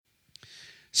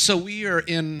So we are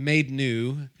in Made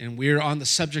New, and we're on the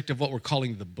subject of what we're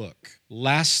calling the book.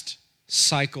 Last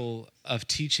cycle of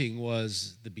teaching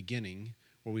was the beginning,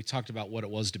 where we talked about what it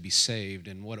was to be saved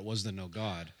and what it was to know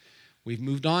God. We've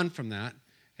moved on from that,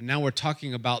 and now we're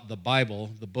talking about the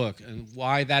Bible, the book, and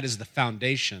why that is the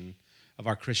foundation of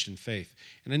our Christian faith.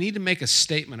 And I need to make a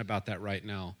statement about that right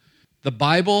now. The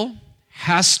Bible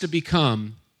has to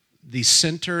become the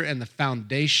center and the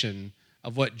foundation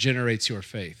of what generates your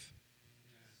faith.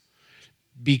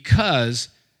 Because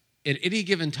at any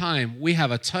given time, we have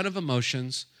a ton of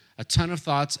emotions, a ton of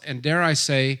thoughts, and dare I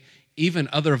say, even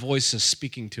other voices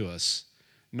speaking to us.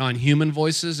 Non-human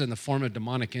voices in the form of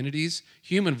demonic entities,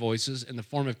 human voices in the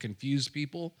form of confused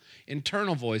people,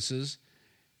 internal voices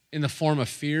in the form of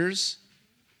fears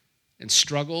and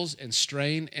struggles and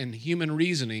strain and human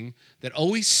reasoning that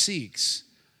always seeks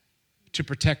to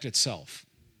protect itself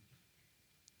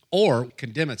or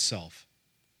condemn itself.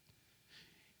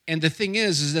 And the thing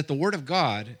is that the Word of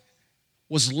God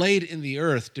was laid in the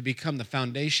earth to become the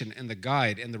foundation and the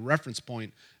guide and the reference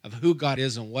point of who God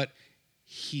is and what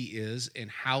He is and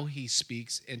how He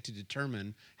speaks and to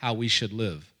determine how we should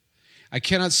live. I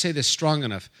cannot say this strong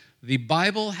enough. The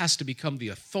Bible has to become the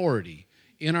authority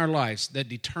in our lives that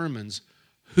determines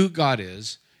who God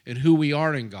is and who we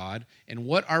are in God and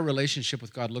what our relationship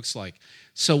with God looks like.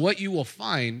 So what you will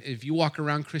find, if you walk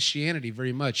around Christianity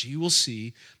very much, you will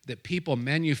see that people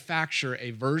manufacture a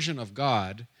version of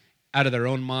God out of their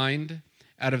own mind,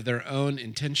 out of their own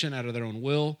intention, out of their own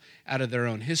will, out of their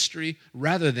own history,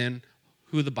 rather than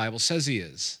who the Bible says He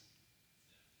is.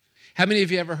 How many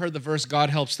of you ever heard the verse, God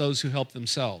helps those who help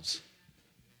themselves?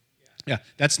 Yeah,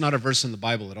 that's not a verse in the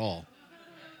Bible at all.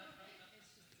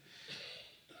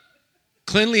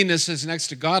 Cleanliness is next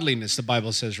to godliness, the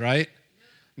Bible says, right?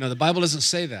 No, the Bible doesn't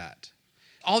say that.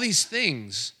 All these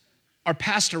things are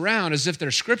passed around as if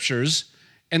they're scriptures,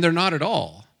 and they're not at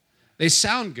all. They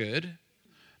sound good,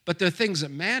 but they're things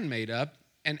that man made up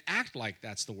and act like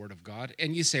that's the Word of God.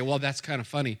 And you say, well, that's kind of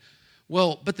funny.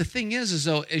 Well, but the thing is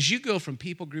though, as you go from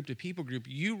people group to people group,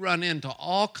 you run into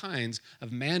all kinds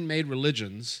of man-made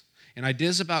religions and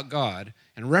ideas about God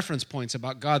and reference points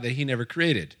about God that He never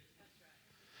created,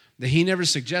 that He never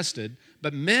suggested,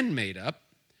 but men made up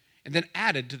and then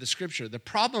added to the Scripture. The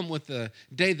problem with the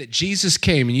day that Jesus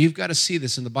came, and you've got to see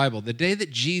this in the Bible, the day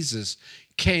that Jesus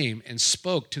came and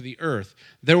spoke to the earth,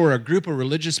 there were a group of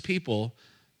religious people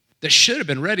that should have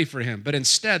been ready for Him, but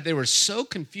instead they were so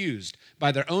confused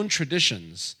by their own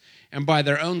traditions and by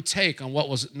their own take on what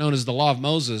was known as the law of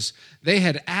Moses, they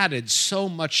had added so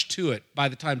much to it by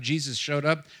the time Jesus showed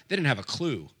up, they didn't have a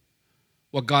clue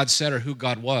what God said or who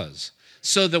God was.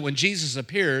 So that when Jesus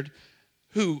appeared,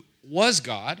 who was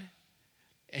God,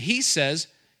 He says,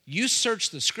 you search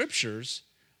the Scriptures.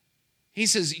 He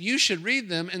says, you should read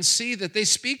them and see that they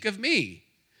speak of me.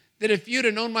 That if you'd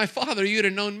have known my Father, you'd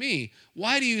have known me.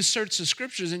 Why do you search the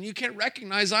Scriptures and you can't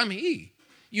recognize I'm He?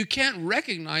 You can't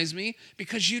recognize me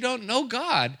because you don't know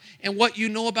God. And what you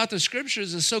know about the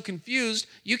Scriptures is so confused,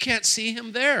 you can't see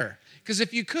Him there. Because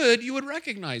if you could, you would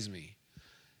recognize me.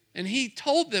 And He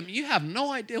told them, you have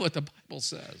no idea what the Bible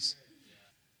says.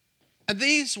 And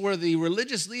these were the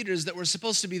religious leaders that were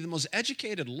supposed to be the most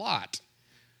educated lot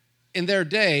in their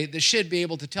day that should be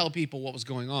able to tell people what was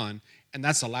going on, and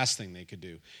that's the last thing they could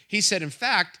do. He said, in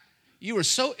fact, you were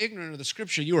so ignorant of the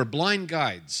Scripture, you were blind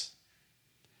guides,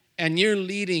 and you're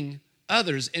leading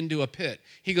others into a pit.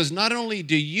 He goes, not only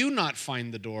do you not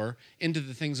find the door into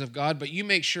the things of God, but you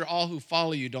make sure all who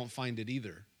follow you don't find it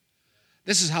either.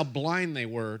 This is how blind they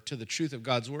were to the truth of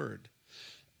God's Word.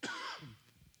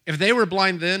 If they were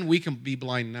blind then, we can be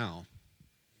blind now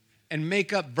and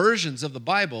make up versions of the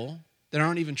Bible that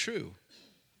aren't even true.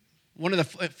 One of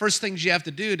the first things you have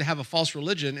to do to have a false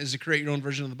religion is to create your own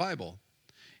version of the Bible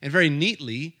and very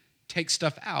neatly take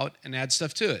stuff out and add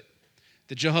stuff to it.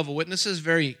 The Jehovah's Witnesses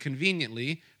very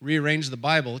conveniently rearranged the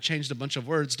Bible, changed a bunch of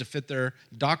words to fit their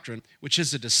doctrine, which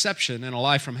is a deception and a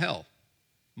lie from hell.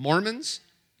 Mormons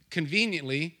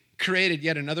conveniently created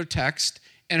yet another text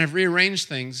and have rearranged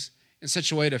things in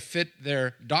such a way to fit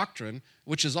their doctrine,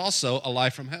 which is also a lie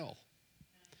from hell.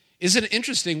 Isn't it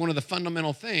interesting? One of the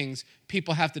fundamental things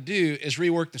people have to do is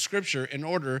rework the Scripture in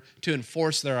order to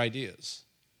enforce their ideas.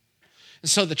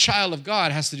 And so the child of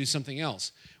God has to do something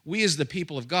else. We as the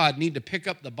people of God need to pick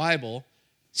up the Bible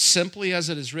simply as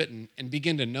it is written and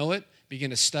begin to know it,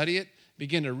 begin to study it,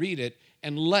 begin to read it,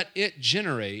 and let it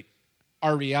generate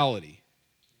our reality.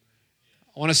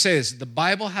 I want to say this, the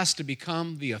Bible has to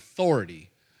become the authority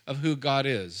of who God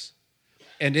is,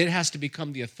 and it has to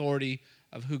become the authority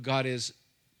of who God is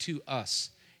to us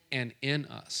and in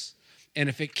us. And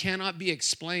if it cannot be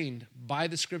explained by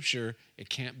the Scripture, it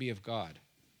can't be of God.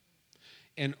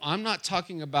 And I'm not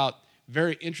talking about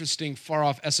very interesting,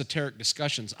 far-off esoteric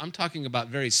discussions. I'm talking about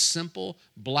very simple,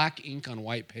 black ink on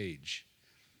white page.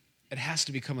 It has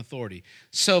to become authority.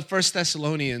 So 1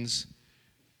 Thessalonians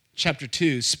chapter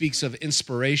 2 speaks of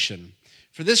inspiration.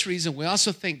 For this reason, we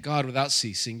also thank God without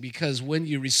ceasing, because when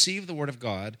you received the word of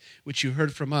God, which you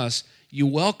heard from us, you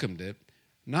welcomed it,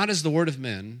 not as the word of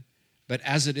men, but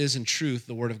as it is in truth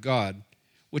the word of God,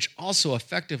 which also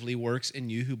effectively works in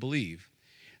you who believe.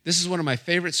 This is one of my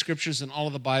favorite scriptures in all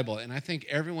of the Bible, and I think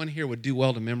everyone here would do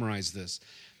well to memorize this.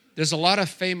 There's a lot of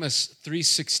famous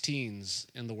 3:16s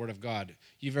in the Word of God.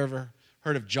 You've ever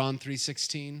heard of John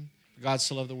 3:16? God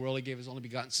so loved the world, he gave his only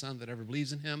begotten Son, that ever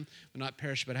believes in him will not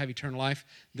perish but have eternal life.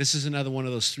 This is another one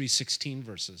of those 3:16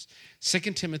 verses.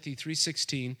 2 Timothy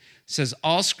 3:16 says,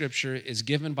 all Scripture is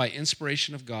given by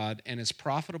inspiration of God and is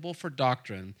profitable for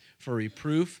doctrine, for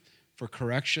reproof, for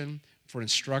correction, for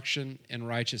instruction in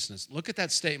righteousness. Look at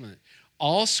that statement.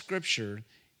 All Scripture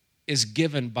is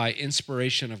given by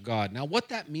inspiration of God. Now, what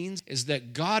that means is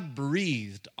that God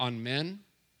breathed on men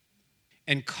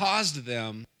and caused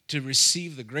them to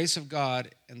receive the grace of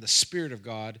God and the Spirit of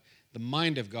God, the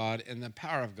mind of God, and the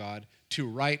power of God to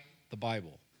write the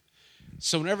Bible.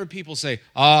 So whenever people say,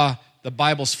 the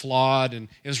Bible's flawed and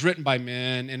it was written by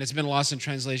men and it's been lost in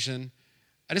translation,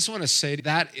 I just want to say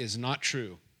that is not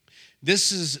true.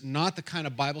 This is not the kind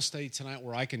of Bible study tonight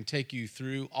where I can take you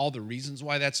through all the reasons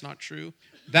why that's not true.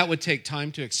 That would take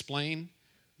time to explain.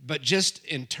 But just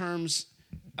in terms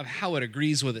of how it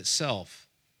agrees with itself,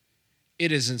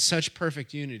 it is in such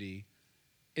perfect unity,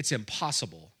 it's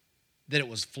impossible that it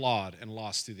was flawed and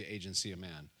lost through the agency of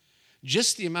man.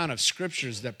 Just the amount of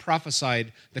scriptures that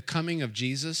prophesied the coming of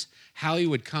Jesus, how he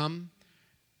would come,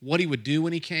 what he would do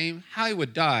when he came, how he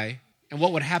would die, and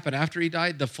what would happen after he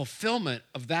died, the fulfillment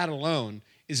of that alone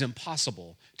is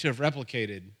impossible to have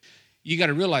replicated. You got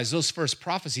to realize those first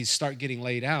prophecies start getting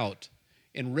laid out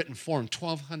in written form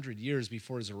 1,200 years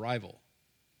before his arrival.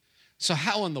 So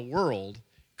how in the world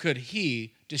could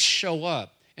he just show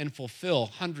up and fulfill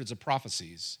hundreds of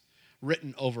prophecies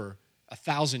written over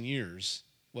 1,000 years,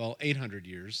 800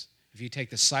 years, if you take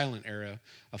the silent era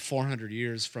of 400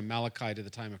 years from Malachi to the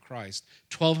time of Christ,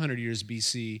 1,200 years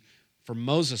BC, for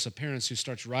Moses' appearance, who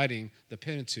starts writing the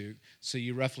Pentateuch, so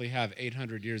you roughly have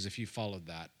 800 years if you followed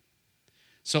that.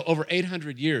 So over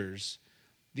 800 years,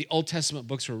 the Old Testament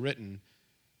books were written.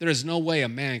 There is no way a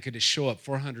man could just show up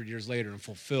 400 years later and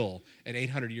fulfill an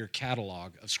 800-year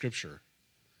catalog of Scripture.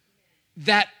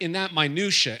 That, in that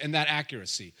minutia and that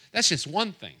accuracy, that's just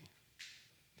one thing.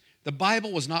 The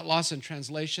Bible was not lost in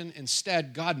translation.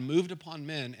 Instead, God moved upon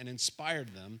men and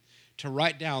inspired them to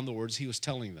write down the words he was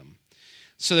telling them.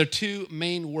 So there are two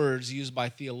main words used by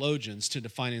theologians to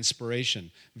define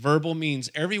inspiration. Verbal means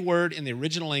every word in the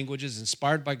original language is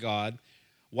inspired by God.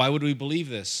 Why would we believe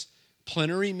this?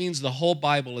 Plenary means the whole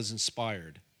Bible is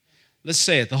inspired. Let's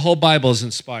say it, the whole Bible is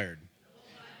inspired.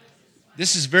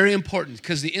 This is very important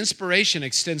because the inspiration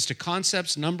extends to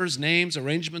concepts, numbers, names,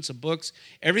 arrangements of books,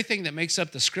 everything that makes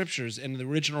up the Scriptures and the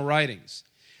original writings.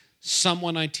 Psalm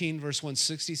 119, verse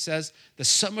 160 says, the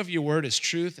sum of your word is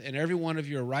truth, and every one of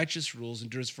your righteous rules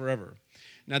endures forever.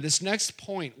 Now, this next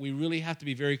point we really have to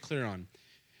be very clear on.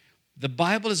 The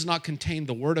Bible does not contain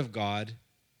the Word of God.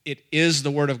 It is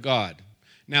the Word of God.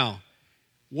 Now,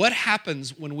 what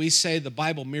happens when we say the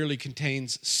Bible merely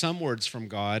contains some words from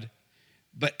God,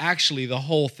 but actually the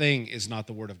whole thing is not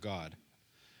the Word of God?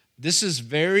 This is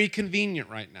very convenient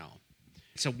right now.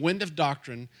 It's a wind of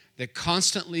doctrine that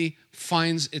constantly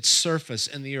finds its surface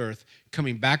in the earth,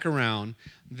 coming back around,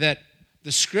 that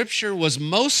the Scripture was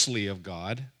mostly of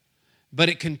God, but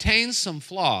it contains some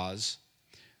flaws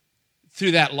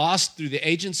through that lost, through the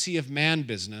agency of man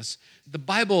business. The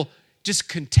Bible just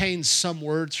contains some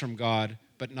words from God,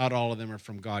 but not all of them are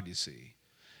from God, you see.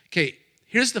 Okay,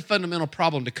 here's the fundamental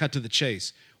problem to cut to the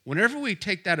chase. Whenever we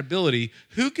take that ability,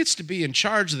 who gets to be in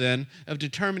charge then of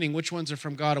determining which ones are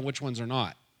from God and which ones are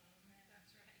not?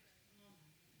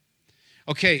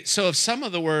 Okay, so if some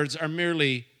of the words are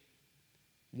merely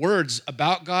words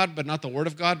about God, but not the Word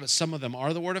of God, but some of them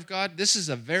are the Word of God, this is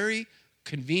a very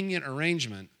convenient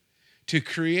arrangement to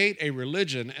create a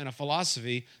religion and a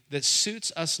philosophy that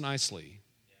suits us nicely.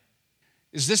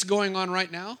 Is this going on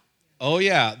right now? Oh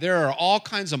yeah, there are all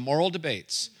kinds of moral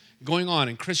debates going on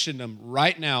in Christendom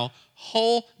right now.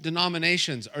 Whole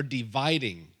denominations are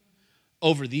dividing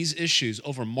over these issues,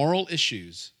 over moral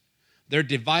issues. They're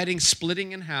dividing,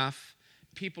 splitting in half.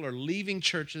 People are leaving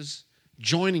churches,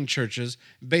 joining churches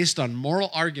based on moral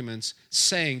arguments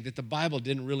saying that the Bible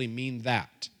didn't really mean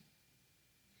that.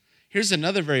 Here's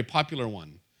another very popular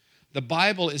one. The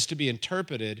Bible is to be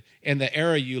interpreted in the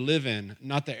era you live in,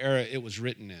 not the era it was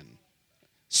written in.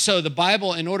 So the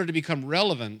Bible, in order to become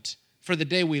relevant for the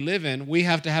day we live in, we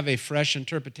have to have a fresh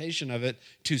interpretation of it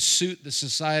to suit the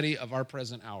society of our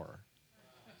present hour.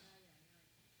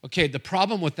 Okay, the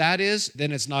problem with that is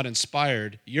then it's not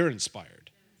inspired, you're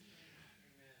inspired.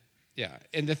 Yeah,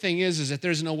 and the thing is that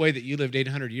there's no way that you lived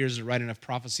 800 years to write enough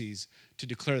prophecies to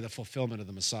declare the fulfillment of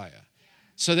the Messiah.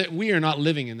 So that we are not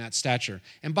living in that stature.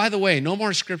 And by the way, no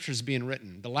more scriptures being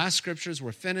written. The last scriptures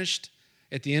were finished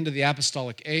at the end of the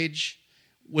apostolic age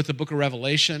with the book of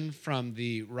Revelation from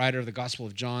the writer of the Gospel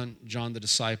of John, John the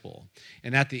disciple.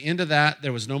 And at the end of that,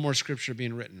 there was no more scripture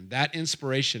being written. That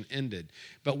inspiration ended.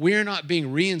 But we're not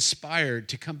being re-inspired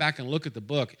to come back and look at the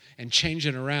book and change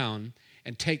it around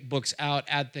and take books out,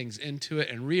 add things into it,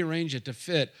 and rearrange it to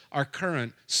fit our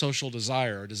current social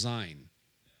desire or design.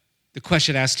 The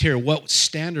question asked here, what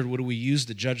standard would we use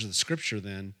to judge the scripture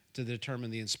then to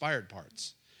determine the inspired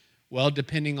parts? Well,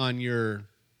 depending on your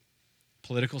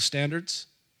political standards,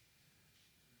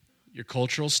 your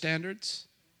cultural standards,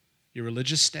 your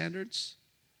religious standards,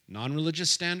 non-religious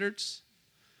standards,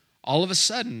 all of a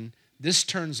sudden, this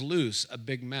turns loose a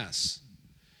big mess.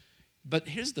 But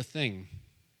here's the thing.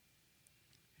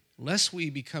 Lest we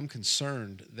become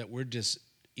concerned that we're just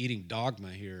eating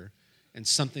dogma here and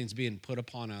something's being put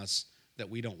upon us that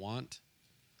we don't want,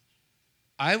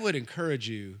 I would encourage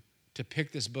you to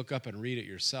pick this book up and read it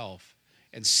yourself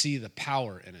and see the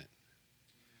power in it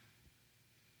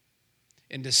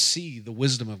and to see the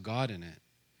wisdom of God in it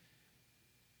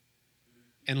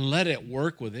and let it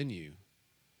work within you.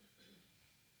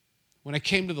 When I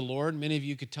came to the Lord, many of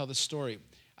you could tell this story.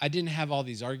 I didn't have all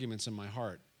these arguments in my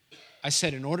heart. I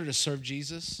said, in order to serve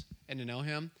Jesus and to know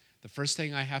him, the first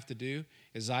thing I have to do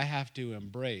is I have to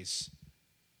embrace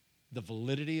the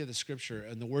validity of the scripture.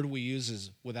 And the word we use is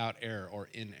without error or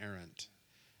inerrant.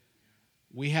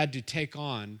 We had to take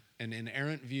on an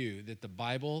inerrant view that the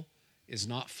Bible is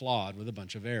not flawed with a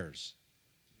bunch of errors.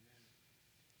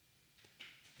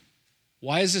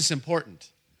 Why is this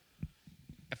important?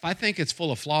 If I think it's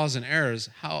full of flaws and errors,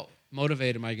 how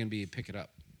motivated am I going to be to pick it up?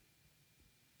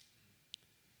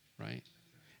 Right?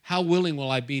 How willing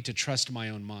will I be to trust my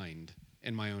own mind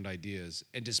and my own ideas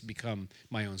and just become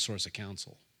my own source of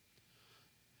counsel?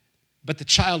 But the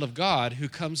child of God who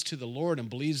comes to the Lord and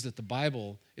believes that the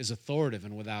Bible is authoritative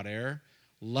and without error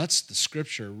lets the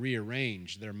Scripture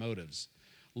rearrange their motives,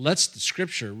 lets the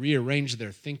Scripture rearrange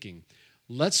their thinking,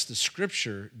 lets the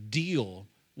Scripture deal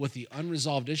with the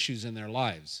unresolved issues in their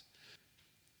lives.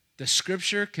 The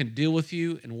Scripture can deal with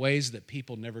you in ways that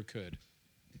people never could.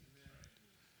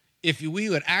 If we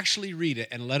would actually read it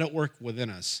and let it work within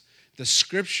us, the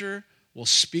Scripture will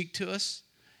speak to us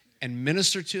and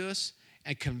minister to us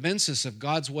and convince us of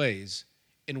God's ways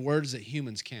in words that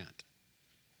humans can't.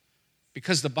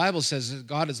 Because the Bible says that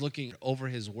God is looking over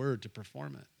his word to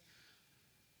perform it.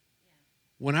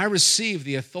 When I receive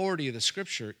the authority of the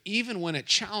Scripture, even when it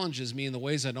challenges me in the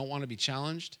ways I don't want to be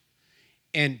challenged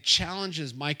and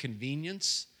challenges my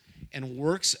convenience and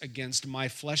works against my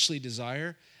fleshly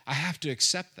desire, I have to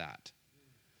accept that.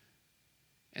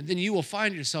 And then you will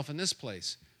find yourself in this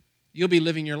place. You'll be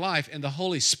living your life, and the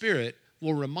Holy Spirit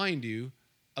will remind you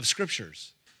of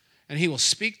Scriptures. And he will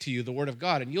speak to you the Word of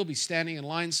God, and you'll be standing in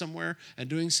line somewhere and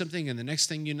doing something, and the next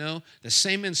thing you know, the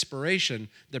same inspiration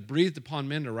that breathed upon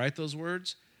men to write those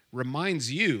words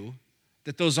reminds you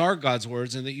that those are God's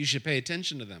words and that you should pay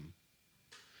attention to them.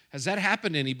 Has that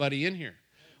happened to anybody in here?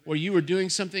 Where you were doing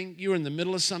something, you were in the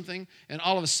middle of something, and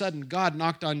all of a sudden God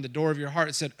knocked on the door of your heart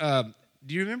and said,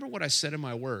 do you remember what I said in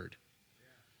my word?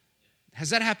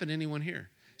 Has that happened to anyone here?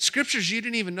 Scriptures you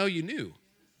didn't even know you knew.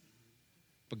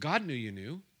 But God knew you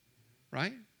knew,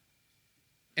 right?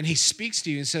 And he speaks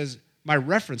to you and says, my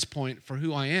reference point for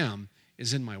who I am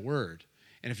is in my word.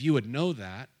 And if you would know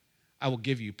that, I will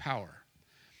give you power.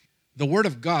 The word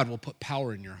of God will put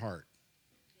power in your heart.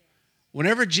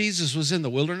 Whenever Jesus was in the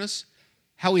wilderness,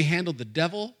 how he handled the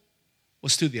devil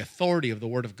was through the authority of the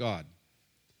word of God.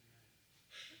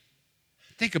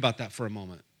 Think about that for a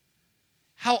moment.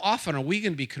 How often are we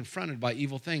going to be confronted by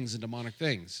evil things and demonic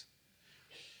things?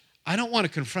 I don't want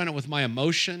to confront it with my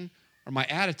emotion or my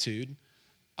attitude.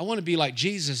 I want to be like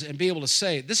Jesus and be able to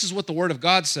say, this is what the Word of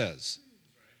God says.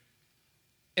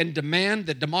 And demand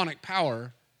that demonic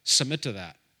power submit to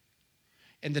that.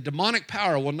 And the demonic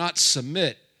power will not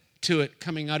submit to it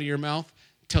coming out of your mouth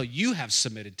until you have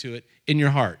submitted to it in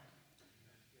your heart.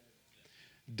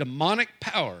 Demonic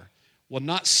power will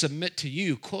not submit to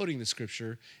you quoting the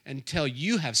Scripture until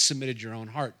you have submitted your own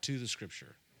heart to the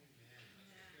Scripture.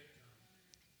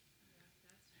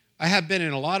 I have been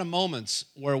in a lot of moments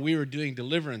where we were doing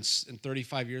deliverance in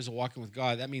 35 years of walking with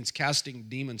God. That means casting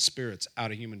demon spirits out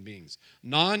of human beings.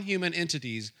 Non-human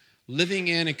entities living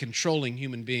in and controlling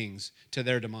human beings to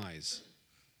their demise.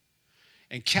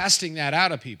 And casting that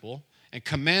out of people and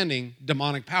commanding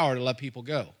demonic power to let people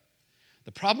go.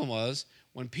 The problem was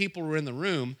when people were in the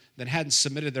room that hadn't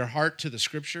submitted their heart to the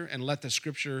Scripture and let the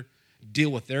Scripture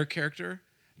deal with their character,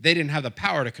 they didn't have the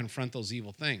power to confront those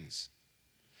evil things.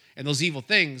 And those evil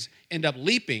things end up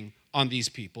leaping on these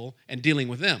people and dealing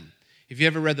with them. If you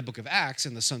ever read the book of Acts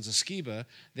and the sons of Sceva,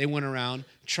 they went around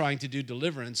trying to do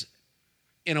deliverance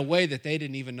in a way that they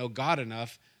didn't even know God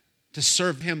enough to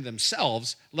serve him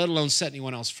themselves, let alone set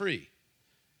anyone else free.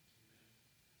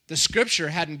 The Scripture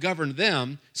hadn't governed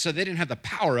them, so they didn't have the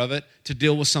power of it to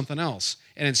deal with something else.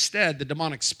 And instead, the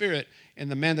demonic spirit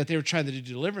and the man that they were trying to do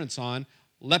deliverance on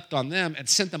leapt on them and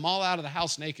sent them all out of the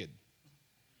house naked.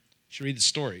 You should read the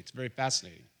story. It's very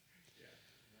fascinating.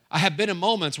 I have been in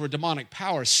moments where demonic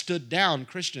power stood down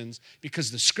Christians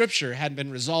because the Scripture hadn't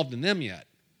been resolved in them yet.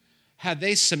 Had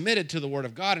they submitted to the Word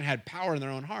of God and had power in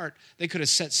their own heart, they could have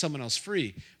set someone else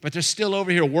free. But they're still over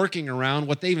here working around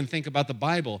what they even think about the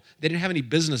Bible. They didn't have any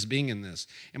business being in this.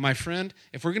 And my friend,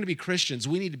 if we're going to be Christians,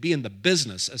 we need to be in the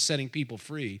business of setting people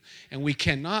free. And we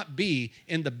cannot be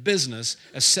in the business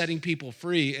of setting people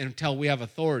free until we have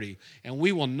authority. And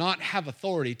we will not have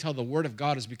authority till the Word of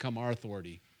God has become our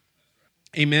authority.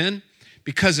 Amen?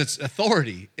 Because it's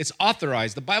authority. It's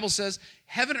authorized. The Bible says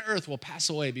heaven and earth will pass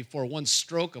away before one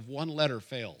stroke of one letter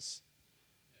fails.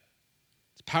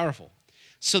 It's powerful.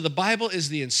 So the Bible is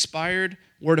the inspired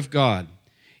Word of God.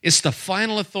 It's the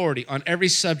final authority on every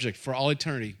subject for all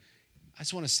eternity. I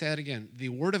just want to say it again. The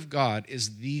Word of God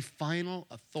is the final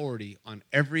authority on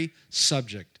every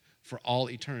subject for all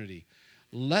eternity.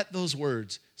 Let those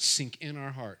words sink in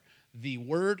our heart. The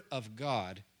Word of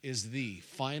God is the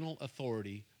final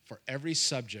authority for every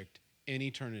subject in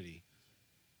eternity.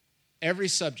 Every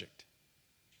subject.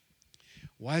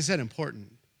 Why is that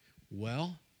important?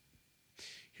 Well,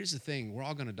 here's the thing. We're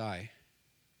all going to die.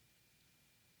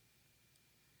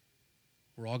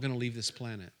 We're all going to leave this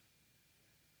planet.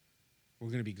 We're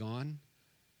going to be gone.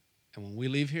 And when we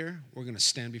leave here, we're going to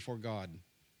stand before God.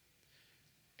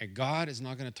 And God is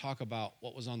not going to talk about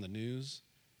what was on the news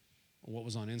or what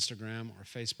was on Instagram or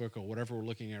Facebook or whatever we're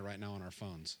looking at right now on our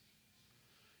phones.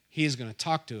 He is going to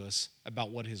talk to us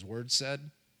about what His Word said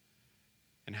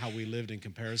and how we lived in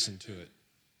comparison to it.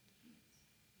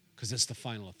 Because it's the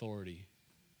final authority.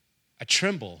 I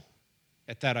tremble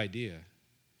at that idea.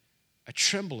 I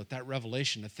tremble at that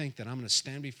revelation to think that I'm going to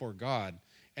stand before God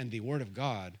and the Word of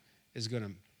God is going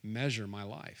to measure my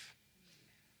life.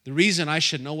 The reason I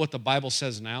should know what the Bible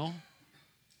says now,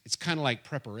 it's kind of like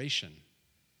preparation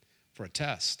for a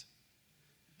test.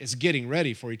 It's getting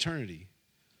ready for eternity.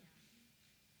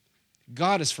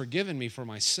 God has forgiven me for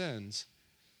my sins,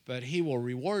 but He will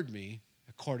reward me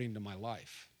according to my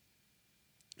life.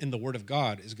 And the Word of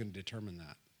God is going to determine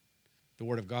that. The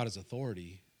Word of God is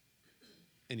authority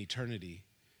in eternity.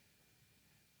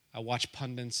 I watch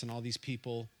pundits and all these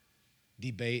people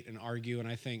debate and argue, and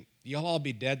I think, you'll all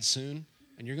be dead soon,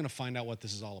 and you're going to find out what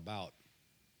this is all about.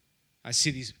 I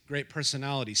see these great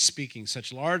personalities speaking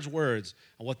such large words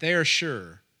on what they are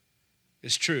sure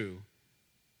is true,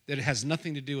 that it has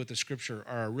nothing to do with the Scripture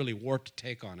or a really warped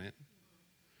take on it.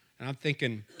 And I'm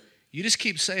thinking, you just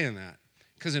keep saying that,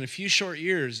 because in a few short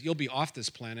years, you'll be off this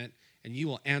planet, and you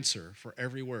will answer for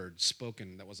every word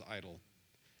spoken that was idle.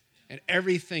 And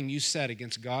everything you said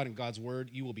against God and God's Word,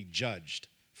 you will be judged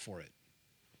for it.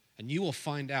 And you will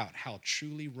find out how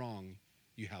truly wrong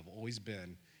you have always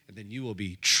been, and then you will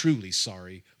be truly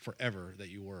sorry forever that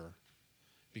you were,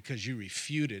 because you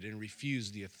refuted and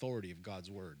refused the authority of God's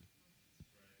Word.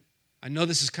 I know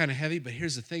this is kind of heavy, but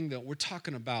here's the thing, that we're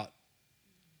talking about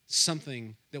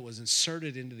something that was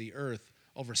inserted into the earth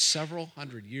over several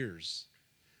hundred years.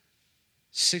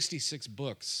 66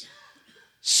 books,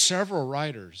 several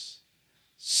writers,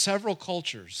 several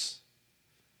cultures.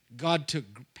 God took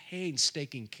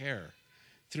painstaking care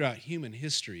throughout human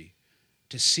history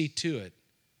to see to it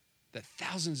that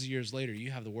thousands of years later you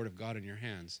have the Word of God in your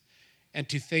hands. And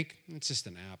to think, it's just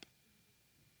an app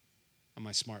on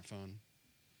my smartphone.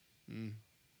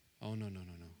 Oh, no.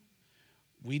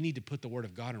 We need to put the Word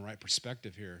of God in right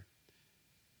perspective here,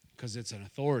 because it's an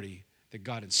authority that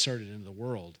God inserted into the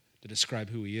world to describe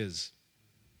who He is.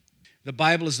 The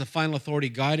Bible is the final authority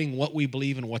guiding what we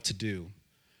believe and what to do.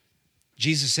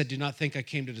 Jesus said, "Do not think I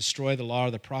came to destroy the law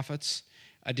or the prophets.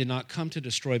 I did not come to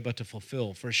destroy, but to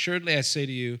fulfill. For assuredly I say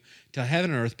to you, till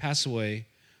heaven and earth pass away,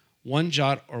 one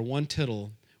jot or one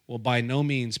tittle will by no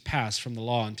means pass from the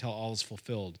law until all is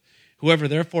fulfilled. Whoever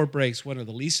therefore breaks one of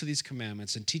the least of these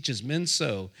commandments and teaches men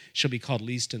so shall be called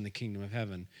least in the kingdom of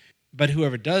heaven. But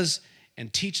whoever does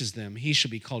and teaches them, he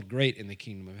shall be called great in the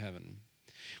kingdom of heaven.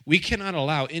 We cannot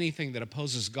allow anything that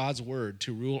opposes God's word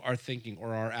to rule our thinking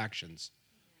or our actions.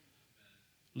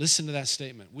 Listen to that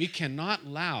statement. We cannot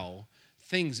allow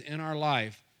things in our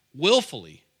life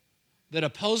willfully that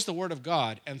oppose the word of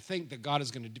God and think that God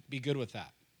is going to be good with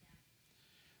that.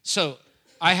 So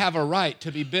I have a right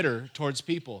to be bitter towards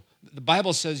people. The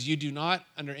Bible says you do not,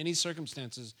 under any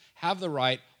circumstances, have the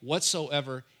right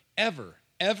whatsoever, ever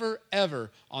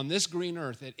on this green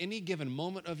earth at any given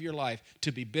moment of your life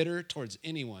to be bitter towards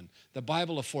anyone. The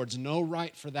Bible affords no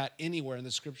right for that anywhere in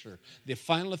the Scripture. The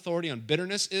final authority on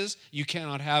bitterness is you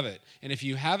cannot have it. And if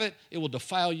you have it, it will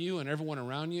defile you and everyone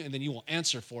around you, and then you will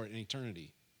answer for it in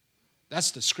eternity. That's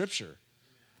the Scripture.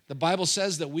 The Bible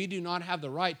says that we do not have the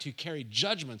right to carry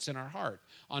judgments in our heart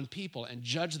on people and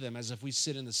judge them as if we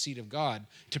sit in the seat of God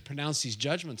to pronounce these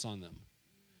judgments on them.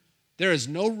 There is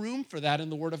no room for that in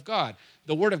the Word of God.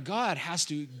 The Word of God has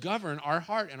to govern our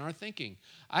heart and our thinking.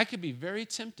 I could be very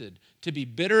tempted to be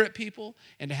bitter at people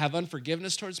and to have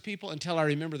unforgiveness towards people until I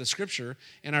remember the Scripture,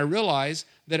 and I realize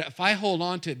that if I hold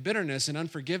on to bitterness and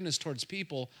unforgiveness towards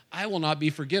people, I will not be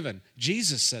forgiven.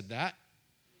 Jesus said that.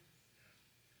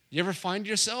 You ever find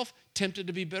yourself tempted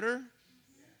to be bitter?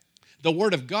 The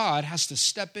Word of God has to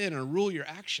step in and rule your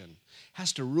action,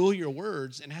 has to rule your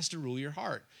words, and has to rule your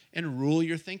heart and rule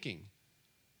your thinking.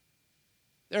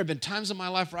 There have been times in my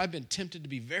life where I've been tempted to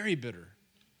be very bitter.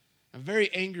 I'm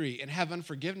very angry and have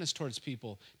unforgiveness towards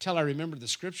people till I remember the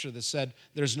Scripture that said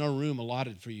there's no room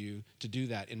allotted for you to do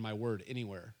that in my word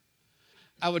anywhere.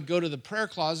 I would go to the prayer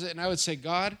closet and I would say,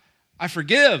 God, I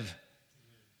forgive.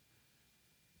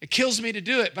 It kills me to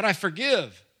do it, but I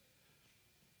forgive.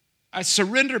 I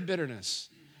surrender bitterness.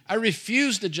 I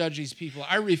refuse to judge these people.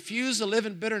 I refuse to live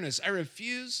in bitterness. I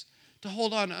refuse to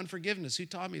hold on to unforgiveness. Who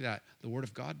taught me that? The Word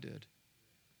of God did.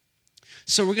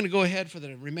 So we're going to go ahead for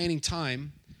the remaining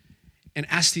time and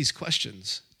ask these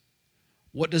questions.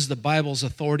 What does the Bible's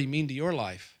authority mean to your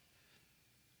life?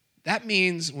 That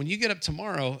means when you get up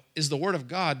tomorrow, is the Word of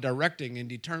God directing and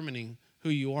determining who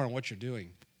you are and what you're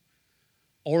doing?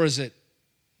 Or is it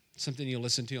something you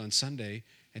listen to on Sunday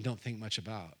and don't think much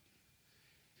about?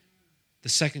 The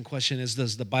second question is,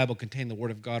 does the Bible contain the Word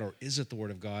of God, or is it the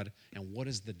Word of God, and what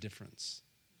is the difference?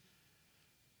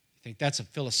 You think that's a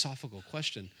philosophical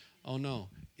question. Oh no,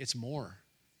 it's more.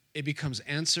 It becomes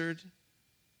answered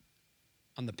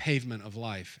on the pavement of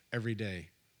life every day,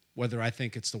 whether I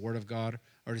think it's the Word of God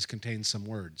or it just contains some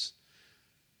words.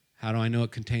 How do I know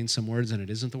it contains some words and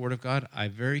it isn't the Word of God? I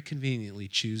very conveniently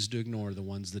choose to ignore the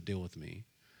ones that deal with me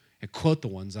and quote the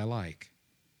ones I like.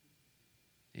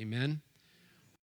 Amen?